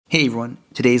Hey everyone,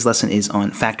 today's lesson is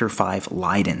on Factor V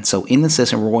Leiden. So in this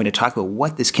lesson, we're going to talk about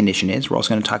what this condition is. We're also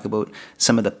going to talk about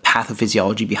some of the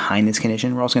pathophysiology behind this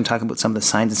condition. We're also going to talk about some of the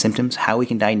signs and symptoms, how we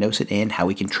can diagnose it, and how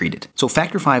we can treat it. So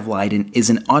Factor V Leiden is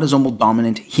an autosomal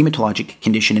dominant hematologic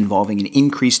condition involving an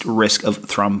increased risk of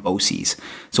thromboses.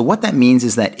 So what that means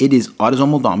is that it is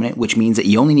autosomal dominant, which means that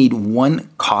you only need one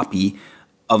copy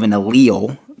of an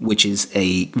allele, which is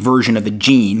a version of a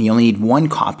gene. You only need one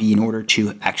copy in order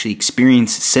to actually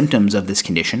experience symptoms of this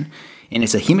condition. And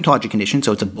it's a hematologic condition,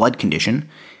 so it's a blood condition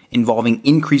involving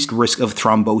increased risk of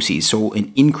thromboses, so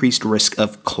an increased risk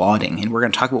of clotting. And we're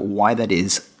going to talk about why that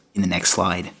is in the next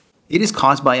slide. It is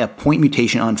caused by a point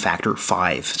mutation on Factor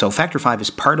V. So Factor V is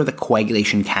part of the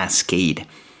coagulation cascade.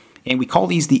 And we call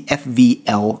these the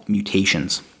FVL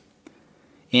mutations.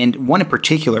 And one in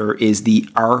particular is the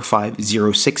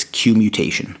R506Q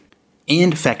mutation.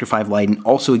 And Factor V Leiden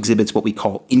also exhibits what we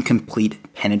call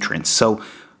incomplete penetrance. So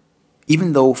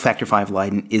even though Factor V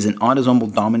Leiden is an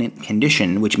autosomal dominant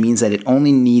condition, which means that it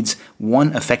only needs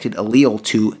one affected allele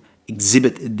to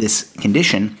exhibit this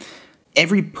condition,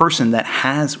 every person that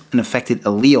has an affected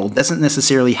allele doesn't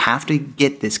necessarily have to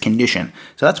get this condition.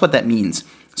 So that's what that means.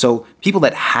 So people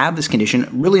that have this condition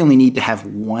really only need to have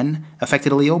one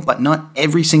affected allele, but not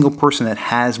every single person that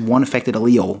has one affected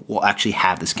allele will actually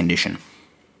have this condition.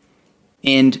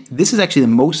 And this is actually the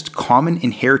most common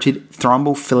inherited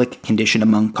thrombophilic condition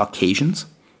among Caucasians.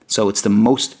 So it's the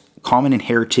most common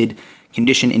inherited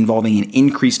condition involving an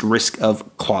increased risk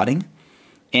of clotting.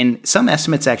 And some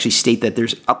estimates actually state that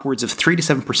there's upwards of 3 to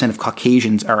 7% of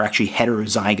Caucasians are actually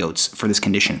heterozygotes for this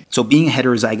condition. So being a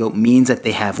heterozygote means that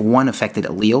they have one affected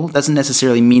allele. Doesn't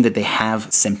necessarily mean that they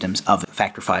have symptoms of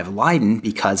Factor V Leiden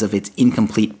because of its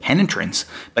incomplete penetrance,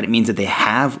 but it means that they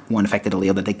have one affected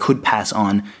allele that they could pass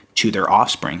on to their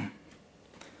offspring.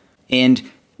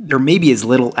 And there may be as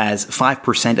little as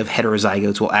 5% of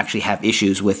heterozygotes will actually have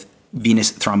issues with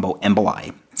venous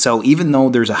thromboemboli. So even though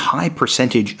there's a high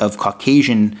percentage of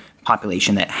Caucasian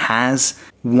population that has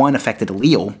one affected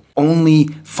allele, only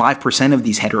 5% of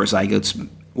these heterozygotes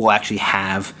will actually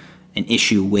have an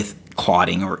issue with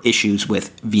clotting or issues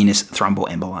with venous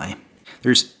thromboemboli.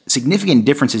 There's significant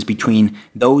differences between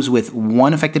those with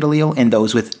one affected allele and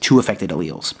those with two affected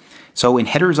alleles. So in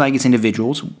heterozygous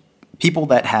individuals, people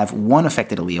that have one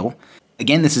affected allele,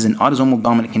 again, this is an autosomal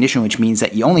dominant condition, which means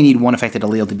that you only need one affected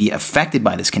allele to be affected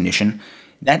by this condition.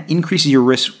 That increases your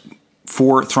risk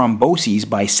for thromboses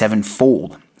by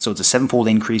 7-fold. So it's a 7-fold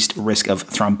increased risk of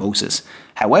thrombosis.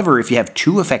 However, if you have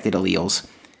two affected alleles,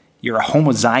 you're a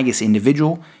homozygous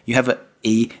individual, you have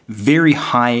a very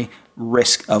high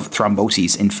risk of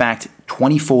thromboses. In fact,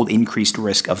 20-fold increased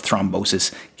risk of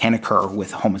thrombosis can occur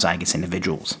with homozygous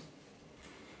individuals.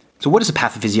 So what is the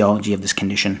pathophysiology of this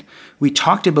condition? We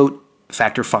talked about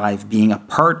Factor V being a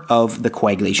part of the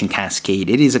coagulation cascade.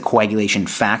 It is a coagulation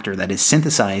factor that is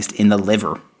synthesized in the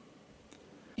liver.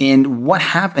 And what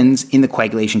happens in the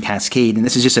coagulation cascade, and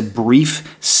this is just a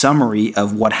brief summary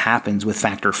of what happens with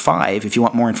Factor V. If you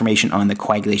want more information on the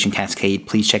coagulation cascade,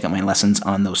 please check out my lessons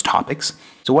on those topics.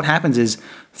 So what happens is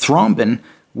thrombin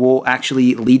will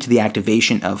actually lead to the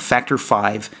activation of Factor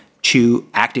V to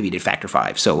activated Factor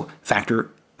V. So Factor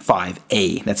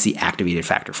V'a, that's the activated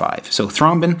Factor V. So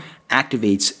thrombin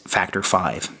activates Factor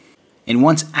V. And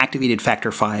once activated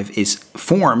Factor V is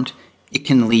formed, it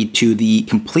can lead to the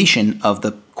completion of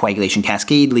the coagulation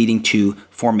cascade, leading to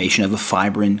formation of a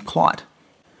fibrin clot.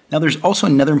 Now there's also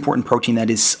another important protein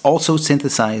that is also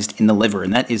synthesized in the liver,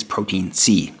 and that is protein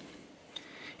C.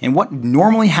 And what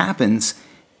normally happens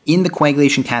in the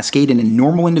coagulation cascade in a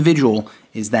normal individual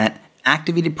is that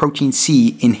activated protein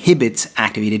C inhibits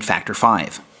activated Factor V.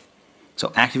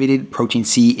 So activated protein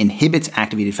C inhibits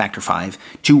activated Factor V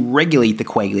to regulate the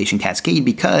coagulation cascade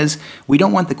because we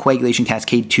don't want the coagulation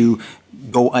cascade to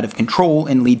go out of control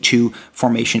and lead to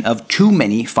formation of too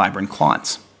many fibrin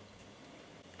clots.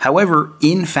 However,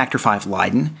 in Factor V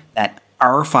Leiden, that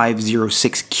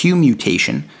R506Q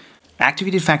mutation,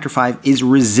 activated Factor V is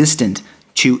resistant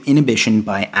to inhibition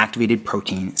by activated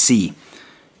protein C.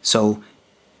 So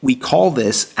we call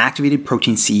this activated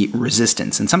protein C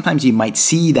resistance. And sometimes you might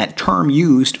see that term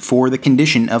used for the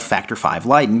condition of Factor V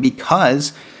Leiden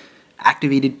because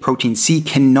activated protein C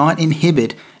cannot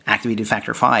inhibit activated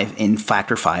Factor V in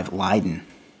Factor V Leiden.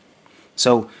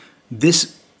 So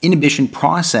this inhibition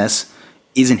process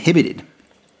is inhibited.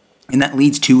 And that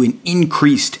leads to an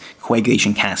increased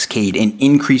coagulation cascade and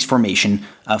increased formation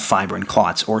of fibrin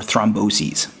clots or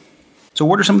thromboses. So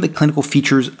what are some of the clinical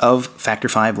features of Factor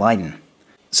V Leiden?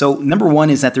 So number one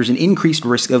is that there's an increased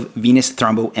risk of venous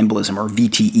thromboembolism, or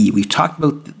VTE. We've talked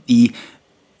about the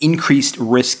increased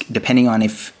risk depending on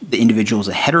if the individual is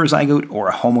a heterozygote or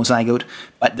a homozygote,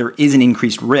 but there is an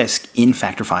increased risk in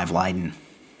Factor V Leiden.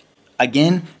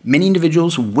 Again, many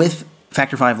individuals with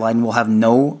Factor V Leiden will have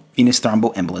no venous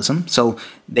thromboembolism, so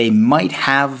they might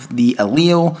have the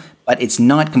allele, but it's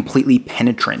not completely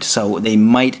penetrant. So they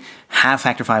might have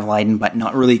Factor V Leiden, but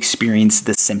not really experience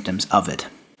the symptoms of it.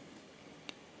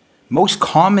 Most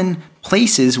common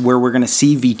places where we're going to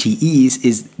see VTEs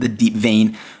is the deep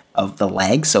vein of the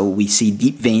leg. So we see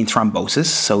deep vein thrombosis,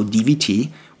 so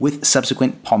DVT, with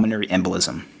subsequent pulmonary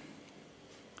embolism.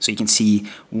 So you can see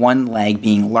one leg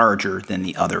being larger than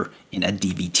the other in a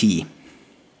DVT.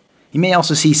 You may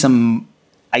also see some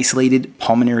isolated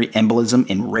pulmonary embolism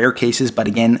in rare cases, but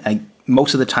again,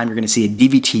 most of the time you're going to see a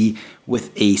DVT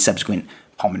with a subsequent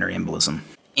pulmonary embolism.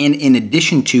 And in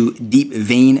addition to deep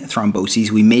vein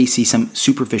thromboses, we may see some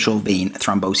superficial vein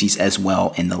thromboses as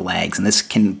well in the legs, and this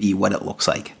can be what it looks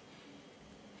like.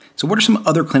 So what are some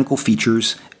other clinical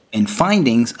features and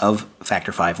findings of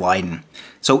Factor V Leiden?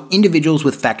 So individuals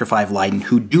with Factor V Leiden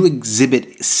who do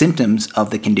exhibit symptoms of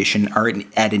the condition are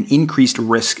at an increased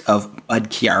risk of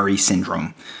Budd-Chiari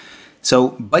syndrome. So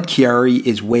Budd-Chiari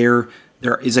is where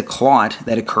there is a clot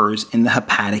that occurs in the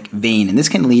hepatic vein, and this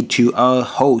can lead to a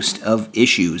host of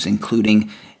issues, including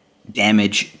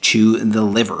damage to the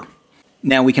liver.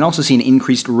 Now, we can also see an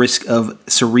increased risk of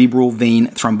cerebral vein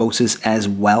thrombosis as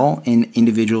well in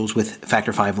individuals with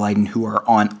Factor V Leiden who are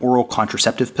on oral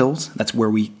contraceptive pills. That's where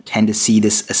we tend to see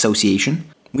this association.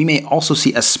 We may also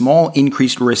see a small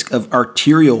increased risk of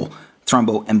arterial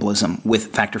thromboembolism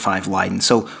with Factor V Leiden.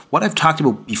 So what I've talked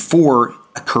about before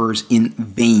occurs in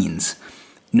veins,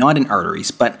 not in arteries,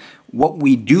 but what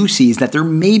we do see is that there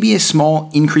may be a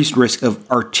small increased risk of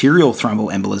arterial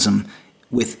thromboembolism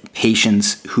with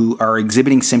patients who are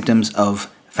exhibiting symptoms of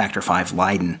Factor V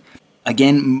Leiden.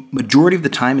 Again, majority of the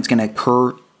time it's going to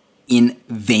occur in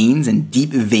veins and deep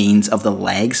veins of the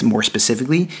legs more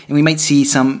specifically, and we might see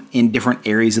some in different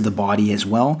areas of the body as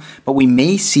well, but we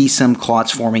may see some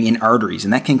clots forming in arteries,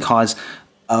 and that can cause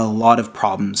a lot of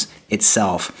problems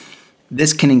itself.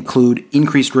 This can include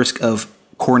increased risk of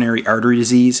coronary artery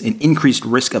disease, an increased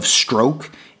risk of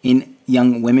stroke in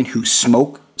young women who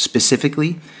smoke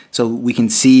specifically. So we can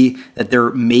see that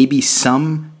there may be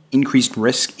some increased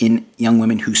risk in young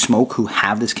women who smoke who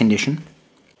have this condition.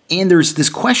 And there's this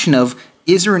question of,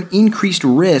 is there an increased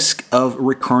risk of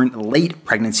recurrent late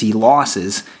pregnancy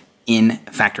losses in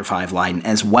Factor V Leiden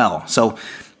as well? So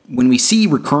when we see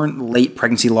recurrent late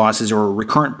pregnancy losses or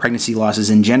recurrent pregnancy losses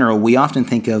in general, we often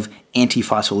think of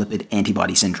antiphospholipid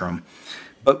antibody syndrome.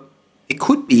 But it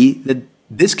could be that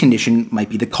this condition might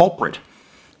be the culprit.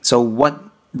 So what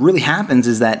really happens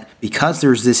is that because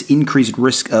there's this increased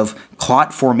risk of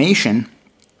clot formation,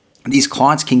 these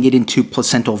clots can get into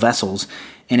placental vessels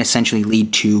and essentially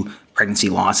lead to pregnancy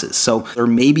losses. So there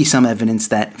may be some evidence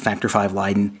that Factor V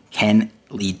Leiden can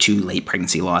lead to late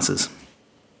pregnancy losses.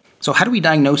 So how do we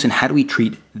diagnose and how do we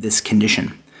treat this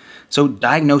condition? So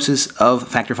diagnosis of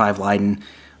Factor V Leiden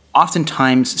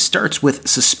oftentimes starts with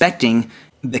suspecting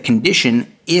the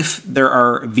condition if there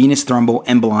are venous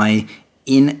thromboemboli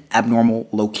in abnormal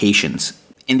locations.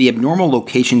 And the abnormal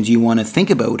locations you want to think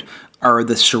about are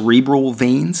the cerebral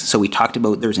veins. So we talked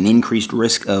about there's an increased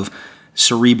risk of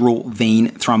cerebral vein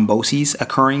thromboses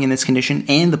occurring in this condition,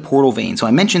 and the portal vein. So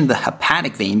I mentioned the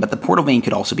hepatic vein, but the portal vein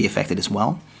could also be affected as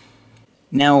well.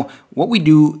 Now, what we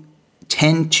do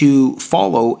tend to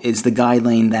follow is the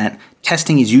guideline that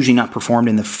testing is usually not performed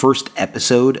in the first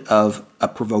episode of a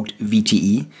provoked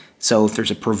VTE. So if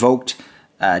there's a provoked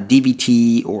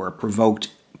DVT or a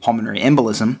provoked pulmonary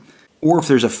embolism, or if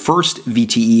there's a first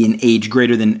VTE in age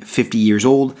greater than 50 years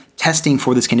old, testing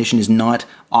for this condition is not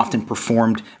often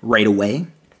performed right away.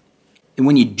 And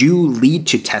when you do lead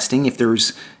to testing, if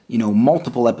there's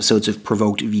multiple episodes of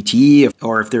provoked VTE,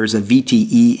 or if there's a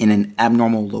VTE in an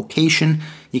abnormal location,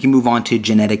 you can move on to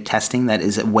genetic testing. That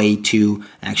is a way to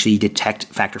actually detect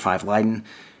Factor V Leiden.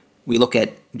 We look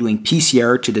at doing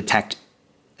PCR to detect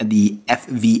the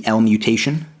FVL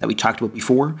mutation that we talked about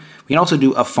before. We can also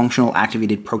do a functional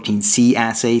activated protein C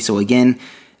assay. So again,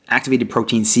 activated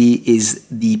protein C is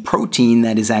the protein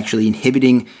that is actually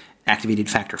inhibiting activated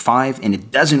Factor V, and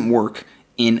it doesn't work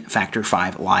in Factor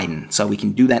V Leiden. So we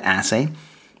can do that assay.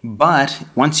 But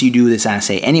once you do this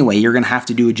assay anyway, you're going to have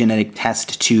to do a genetic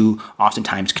test to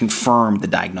oftentimes confirm the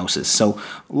diagnosis. So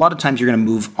a lot of times you're going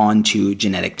to move on to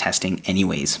genetic testing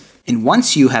anyways. And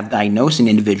once you have diagnosed an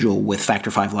individual with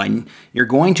Factor V Leiden, you're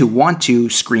going to want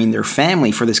to screen their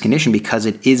family for this condition because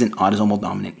it is an autosomal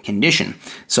dominant condition.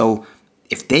 So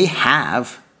if they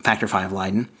have Factor V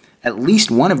Leiden, at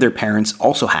least one of their parents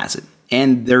also has it.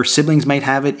 and their siblings might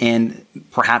have it, and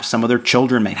perhaps some of their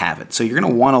children might have it. So you're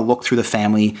going to want to look through the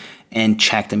family and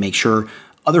check to make sure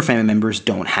other family members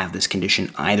don't have this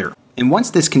condition either. And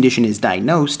once this condition is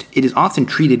diagnosed, it is often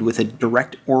treated with a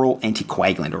direct oral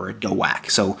anticoagulant, or a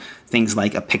DOAC. So things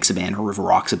like apixaban or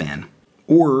rivaroxaban.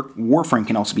 Or warfarin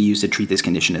can also be used to treat this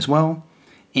condition as well.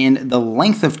 And the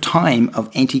length of time of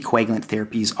anticoagulant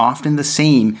therapy is often the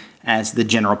same as the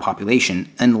general population,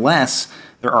 unless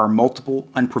there are multiple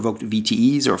unprovoked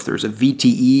VTEs, or if there's a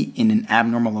VTE in an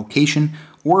abnormal location,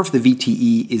 or if the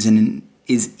VTE is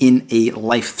in a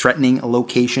life-threatening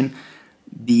location.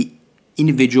 The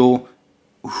individual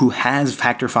who has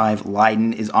Factor V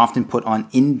Leiden is often put on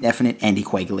indefinite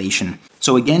anticoagulation.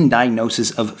 So again,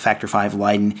 diagnosis of Factor V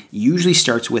Leiden usually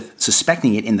starts with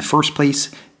suspecting it in the first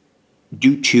place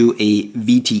due to a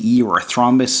VTE or a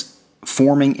thrombus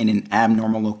forming in an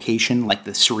abnormal location like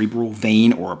the cerebral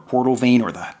vein or a portal vein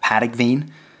or the hepatic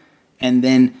vein. And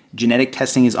then genetic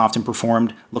testing is often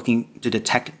performed looking to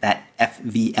detect that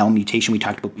FVL mutation we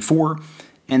talked about before.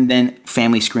 And then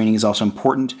family screening is also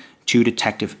important to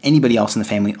detect if anybody else in the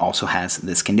family also has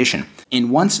this condition.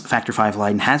 And once Factor V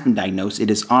Leiden has been diagnosed,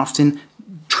 it is often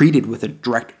treated with a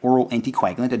direct oral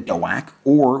anticoagulant, a DOAC,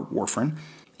 or warfarin.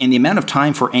 And the amount of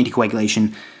time for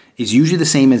anticoagulation is usually the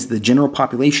same as the general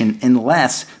population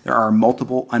unless there are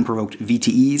multiple unprovoked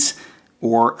VTEs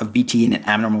or a VTE in an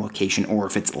abnormal location, or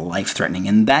if it's life-threatening.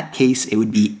 In that case, it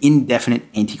would be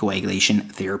indefinite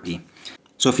anticoagulation therapy.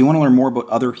 So if you want to learn more about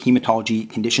other hematology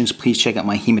conditions, please check out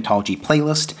my hematology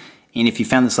playlist. And if you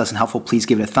found this lesson helpful, please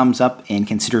give it a thumbs up and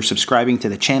consider subscribing to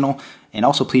the channel. And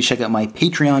also please check out my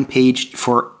Patreon page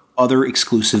for other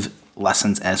exclusive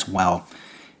lessons as well.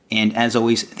 And as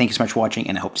always, thank you so much for watching,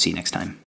 and I hope to see you next time.